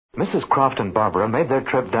Mrs. Croft and Barbara made their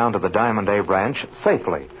trip down to the Diamond A Ranch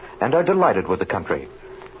safely and are delighted with the country.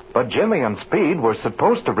 But Jimmy and Speed were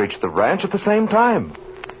supposed to reach the ranch at the same time.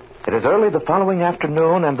 It is early the following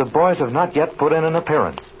afternoon, and the boys have not yet put in an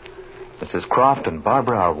appearance. Mrs. Croft and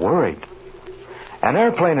Barbara are worried. An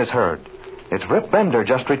airplane is heard. It's Rip Bender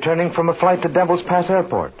just returning from a flight to Devil's Pass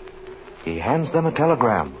Airport. He hands them a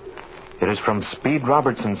telegram. It is from Speed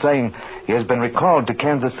Robertson saying he has been recalled to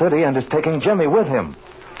Kansas City and is taking Jimmy with him.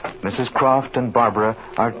 Mrs. Croft and Barbara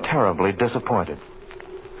are terribly disappointed.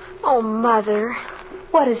 Oh, Mother.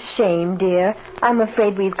 What a shame, dear. I'm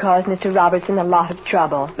afraid we've caused Mr. Robertson a lot of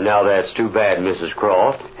trouble. Now, that's too bad, Mrs.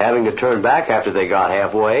 Croft. Having to turn back after they got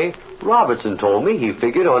halfway. Robertson told me he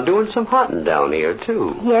figured on doing some hunting down here,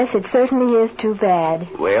 too. Yes, it certainly is too bad.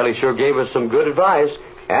 Well, he sure gave us some good advice.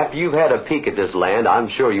 After you've had a peek at this land, I'm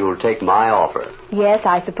sure you'll take my offer. Yes,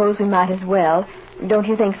 I suppose we might as well. Don't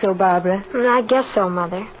you think so, Barbara? I guess so,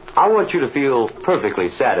 Mother. I want you to feel perfectly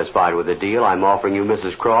satisfied with the deal I'm offering you,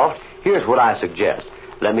 Mrs. Croft. Here's what I suggest.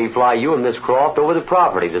 Let me fly you and Miss Croft over the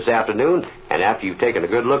property this afternoon, and after you've taken a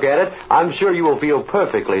good look at it, I'm sure you will feel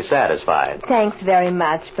perfectly satisfied. Thanks very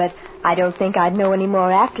much, but I don't think I'd know any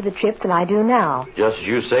more after the trip than I do now. Just as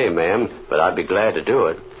you say, ma'am, but I'd be glad to do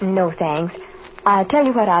it. No, thanks. I'll tell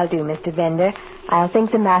you what I'll do, Mr. Bender. I'll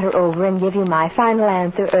think the matter over and give you my final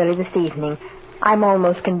answer early this evening. I'm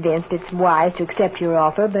almost convinced it's wise to accept your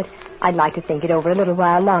offer, but I'd like to think it over a little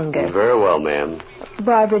while longer. Very well, ma'am.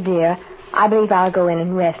 Barbara, dear, I believe I'll go in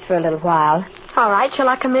and rest for a little while. All right, shall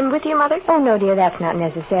I come in with you, Mother? Oh, no, dear, that's not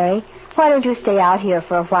necessary. Why don't you stay out here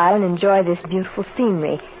for a while and enjoy this beautiful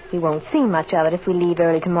scenery? We won't see much of it if we leave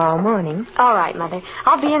early tomorrow morning. All right, Mother.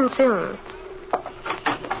 I'll be in soon.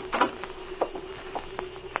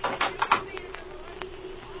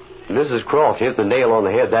 Mrs. Croft hit the nail on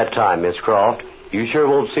the head that time, Miss Croft. You sure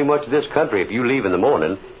won't see much of this country if you leave in the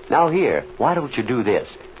morning. Now here, why don't you do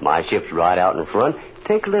this? My ship's right out in front.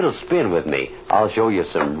 Take a little spin with me. I'll show you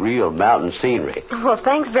some real mountain scenery. Well,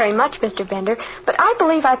 thanks very much, Mr. Bender, but I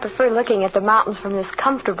believe I prefer looking at the mountains from this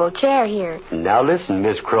comfortable chair here. Now listen,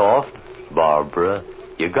 Miss Croft. Barbara,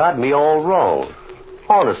 you got me all wrong.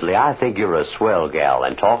 Honestly, I think you're a swell gal,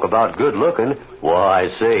 and talk about good looking. Why, I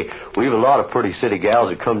say, we've a lot of pretty city gals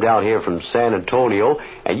that come down here from San Antonio,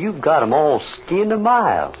 and you've got 'em all skinned a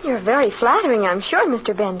mile. You're very flattering, I'm sure,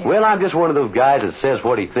 Mr. Bender. Well, I'm just one of those guys that says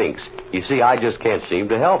what he thinks. You see, I just can't seem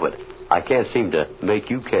to help it. I can't seem to make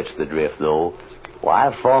you catch the drift, though. Why,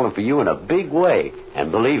 I've fallen for you in a big way,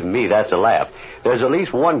 and believe me, that's a laugh. There's at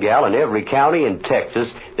least one gal in every county in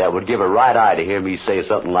Texas that would give a right eye to hear me say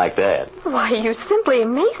something like that. Why, you simply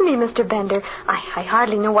amaze me, Mr. Bender. I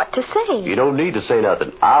hardly know what to say. You don't need to say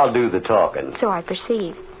nothing. I'll do the talking. So I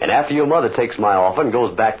perceive. And after your mother takes my offer and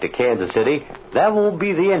goes back to Kansas City, that won't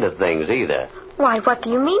be the end of things either. Why, what do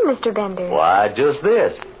you mean, Mr. Bender? Why, just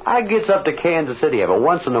this. I gets up to Kansas City every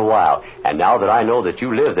once in a while, and now that I know that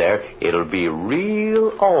you live there, it'll be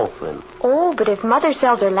real often. Oh, but if Mother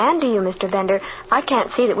sells her land to you, Mr. Bender, I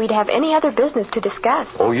can't see that we'd have any other business to discuss.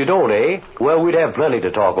 Oh, you don't, eh? Well, we'd have plenty to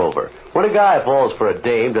talk over. When a guy falls for a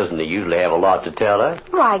dame, doesn't he usually have a lot to tell her?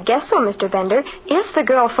 Why, I guess so, Mr. Bender, if the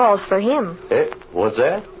girl falls for him. Eh? What's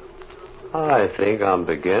that? I think I'm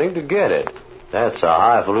beginning to get it. That's a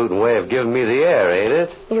highfalutin way of giving me the air, ain't it?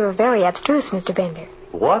 You're very abstruse, Mr. Bender.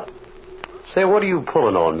 What? Say, what are you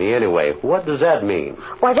pulling on me anyway? What does that mean?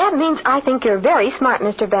 Why, that means I think you're very smart,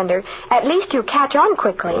 Mr. Bender. At least you catch on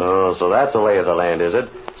quickly. Oh, so that's the lay of the land, is it?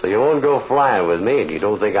 So you won't go flying with me, and you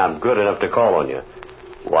don't think I'm good enough to call on you.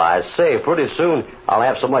 Why, I say, pretty soon I'll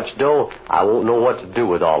have so much dough I won't know what to do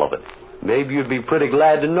with all of it. Maybe you'd be pretty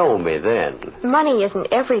glad to know me then. Money isn't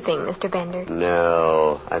everything, Mr. Bender.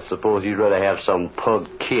 No, I suppose you'd rather have some pug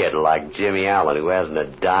kid like Jimmy Allen who hasn't a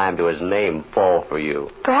dime to his name fall for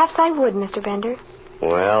you. Perhaps I would, Mr. Bender.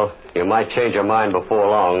 Well, you might change your mind before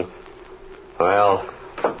long. Well,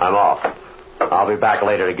 I'm off. I'll be back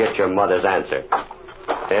later to get your mother's answer.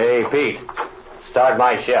 Hey, Pete, start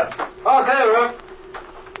my ship. Okay, Rip.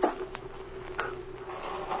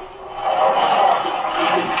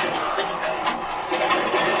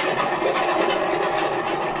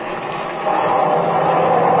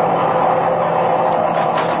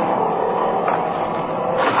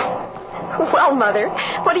 Well, Mother,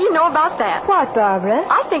 what do you know about that? What, Barbara?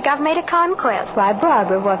 I think I've made a conquest. Why,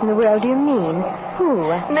 Barbara, what in the world do you mean? Who?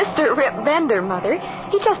 Mr. Rip Bender, Mother.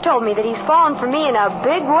 He just told me that he's fallen for me in a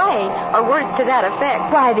big way, or words to that effect.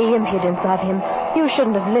 Why, the impudence of him. You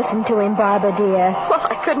shouldn't have listened to him, Barbara, dear. Well,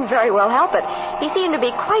 I couldn't very well help it. He seemed to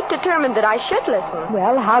be quite determined that I should listen.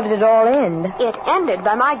 Well, how did it all end? It ended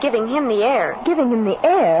by my giving him the air. Giving him the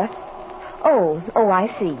air? Oh, I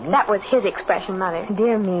see. That was his expression, Mother.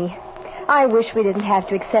 Dear me. I wish we didn't have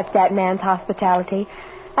to accept that man's hospitality.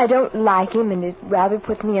 I don't like him, and it rather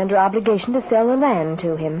puts me under obligation to sell the land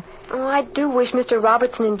to him. Oh, I do wish Mr.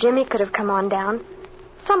 Robertson and Jimmy could have come on down.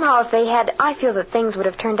 Somehow, if they had, I feel that things would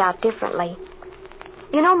have turned out differently.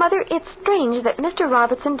 You know, Mother, it's strange that Mr.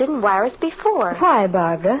 Robertson didn't wire us before. Why,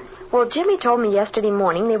 Barbara? Well, Jimmy told me yesterday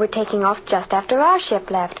morning they were taking off just after our ship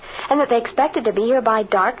left, and that they expected to be here by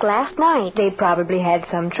dark last night. They probably had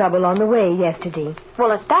some trouble on the way yesterday.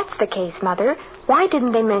 Well, if that's the case, Mother, why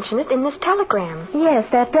didn't they mention it in this telegram? Yes,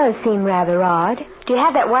 that does seem rather odd. Do you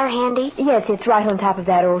have that wire handy? Yes, it's right on top of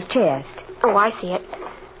that old chest. Oh, I see it.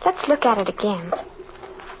 Let's look at it again.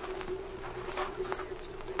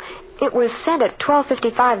 It was sent at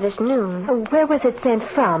 12:55 this noon. Oh, where was it sent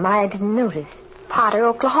from? I didn't notice. Potter,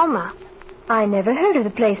 Oklahoma. I never heard of the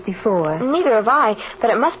place before. Neither have I, but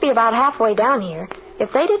it must be about halfway down here.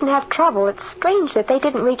 If they didn't have trouble, it's strange that they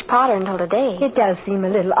didn't reach Potter until today. It does seem a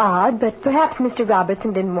little odd, but perhaps Mr.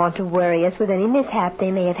 Robertson didn't want to worry us with any mishap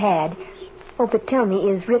they may have had. Oh, but tell me,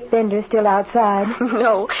 is Rip Bender still outside?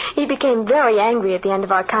 No, he became very angry at the end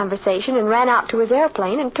of our conversation and ran out to his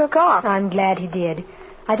airplane and took off. I'm glad he did.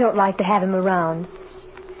 I don't like to have him around.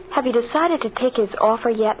 Have you decided to take his offer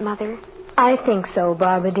yet, Mother? I think so,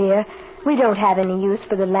 Barbara, dear. We don't have any use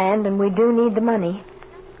for the land, and we do need the money.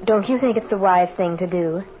 Don't you think it's the wise thing to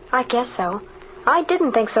do? I guess so. I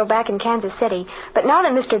didn't think so back in Kansas City, but now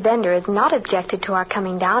that Mr. Bender has not objected to our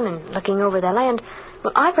coming down and looking over the land,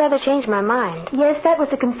 well, I've rather changed my mind. Yes, that was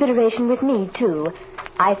a consideration with me, too.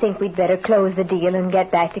 I think we'd better close the deal and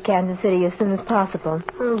get back to Kansas City as soon as possible.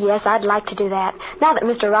 Yes, I'd like to do that, now that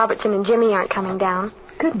Mr. Robertson and Jimmy aren't coming down.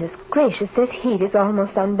 Goodness gracious, this heat is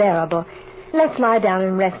almost unbearable. Let's lie down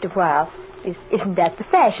and rest a while. Isn't that the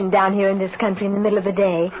fashion down here in this country in the middle of the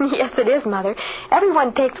day? Yes, it is, Mother.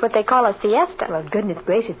 Everyone takes what they call a siesta. Well, goodness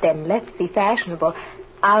gracious, then let's be fashionable.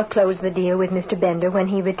 I'll close the deal with Mr. Bender when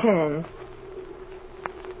he returns.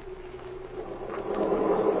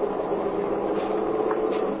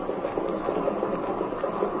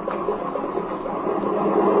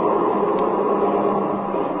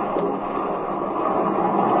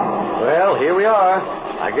 Well, here we are.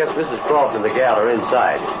 I guess Mrs. Croft and the gal are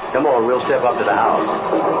inside. Come on, we'll step up to the house.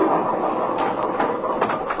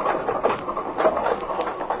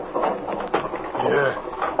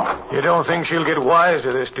 You don't think she'll get wise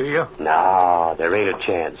to this, do you? No, there ain't a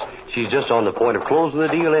chance. She's just on the point of closing the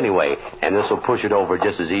deal anyway, and this'll push it over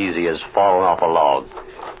just as easy as falling off a log.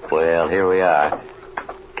 Well, here we are.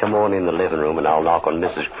 Come on in the living room, and I'll knock on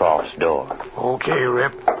Mrs. Croft's door. Okay,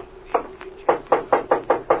 Rip.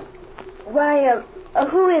 Why,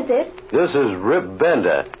 who is it? This is Rip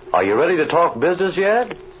Bender. Are you ready to talk business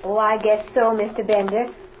yet? Oh, I guess so, Mr. Bender.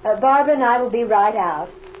 Barbara and I will be right out.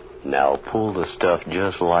 Now pull the stuff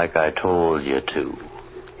just like I told you to.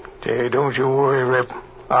 Hey, don't you worry, Rip.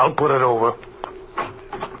 I'll put it over.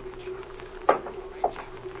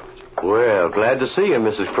 Well, glad to see you,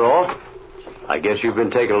 Mrs. Croft. I guess you've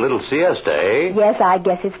been taking a little siesta, eh? Yes, I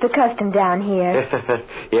guess it's the custom down here.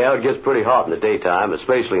 Yeah, it gets pretty hot in the daytime,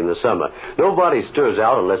 especially in the summer. Nobody stirs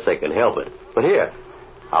out unless they can help it. But here,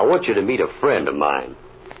 I want you to meet a friend of mine.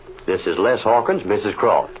 This is Les Hawkins, Mrs.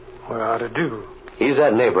 Croft. Well, how to do? He's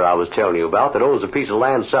that neighbor I was telling you about that owns a piece of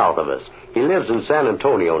land south of us. He lives in San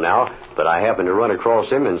Antonio now, but I happened to run across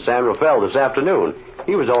him in San Rafael this afternoon.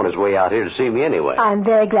 He was on his way out here to see me anyway. I'm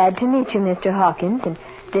very glad to meet you, Mr. Hawkins, and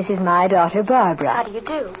this is my daughter, Barbara. How do you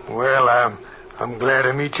do? Well, I'm glad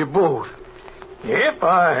to meet you both. Yep,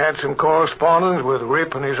 I had some correspondence with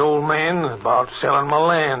Rip and his old man about selling my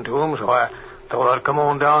land to him, so I thought I'd come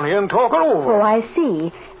on down here and talk it over. Oh, I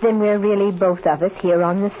see. Then we're really both of us here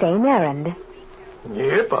on the same errand.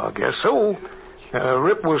 Yep, I guess so.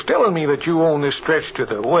 Rip was telling me that you own this stretch to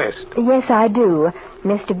the west. Yes, I do.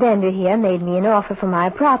 Mr. Bender here made me an offer for my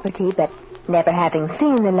property, but never having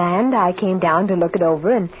seen the land, I came down to look it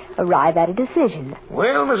over and arrive at a decision.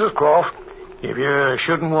 Well, Mrs. Croft, if you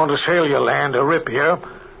shouldn't want to sell your land to Rip here,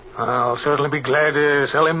 I'll certainly be glad to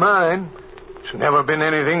sell him mine. It's never been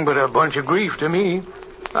anything but a bunch of grief to me.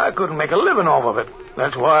 I couldn't make a living off of it.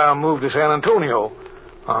 That's why I moved to San Antonio.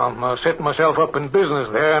 I'm setting myself up in business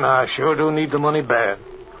there, and I sure do need the money bad.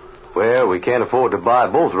 Well, we can't afford to buy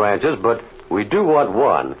both ranches, but we do want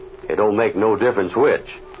one. It don't make no difference which.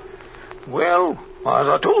 Well, as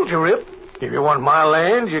I told you, Rip, if you want my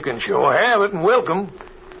land, you can sure have it and welcome.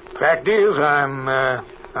 Fact is, I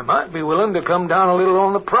might be willing to come down a little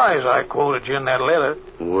on the price I quoted you in that letter.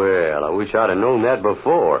 Well, I wish I'd have known that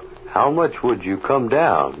before. How much would you come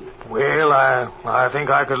down? Well, I think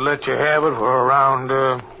I could let you have it for around,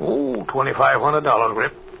 $2,500,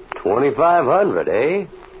 Rip. $2,500, eh?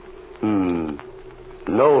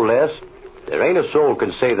 No less. There ain't a soul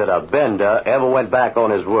can say that a Bender ever went back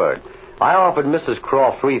on his word. I offered Mrs.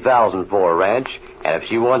 Croft $3,000 for a ranch, and if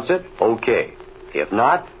she wants it, okay. If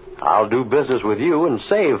not, I'll do business with you and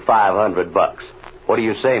save $500. What do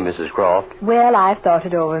you say, Mrs. Croft? Well, I've thought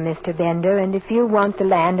it over, Mr. Bender, and if you want the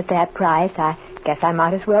land at that price, I guess I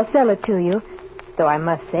might as well sell it to you. Though I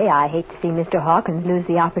must say I hate to see Mr. Hawkins lose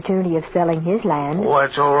the opportunity of selling his land. Oh,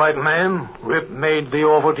 that's all right, ma'am. Rip made the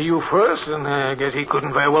offer to you first, and I guess he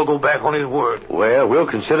couldn't very well go back on his word. Well, we'll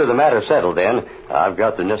consider the matter settled then. I've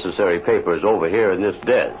got the necessary papers over here in this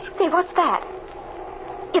desk. Say, what's that?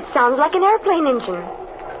 It sounds like an airplane engine.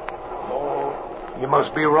 Oh, you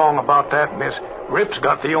must be wrong about that, miss. Rip's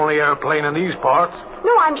got the only airplane in these parts.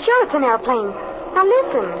 No, I'm sure it's an airplane. Now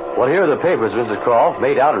listen. Well, here are the papers, Mrs. Croft,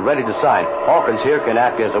 made out and ready to sign. Hawkins here can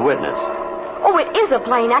act as a witness. Oh, it is a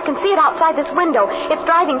plane. I can see it outside this window. It's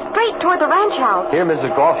driving straight toward the ranch house. Here,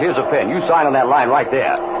 Mrs. Croft, here's a pen. You sign on that line right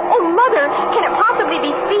there. Oh, Mother, can it possibly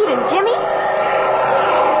be Speed and Jimmy?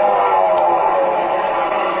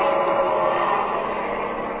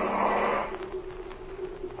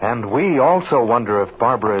 And we also wonder if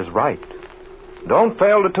Barbara is right. Don't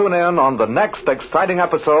fail to tune in on the next exciting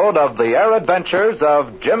episode of The Air Adventures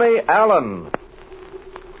of Jimmy Allen.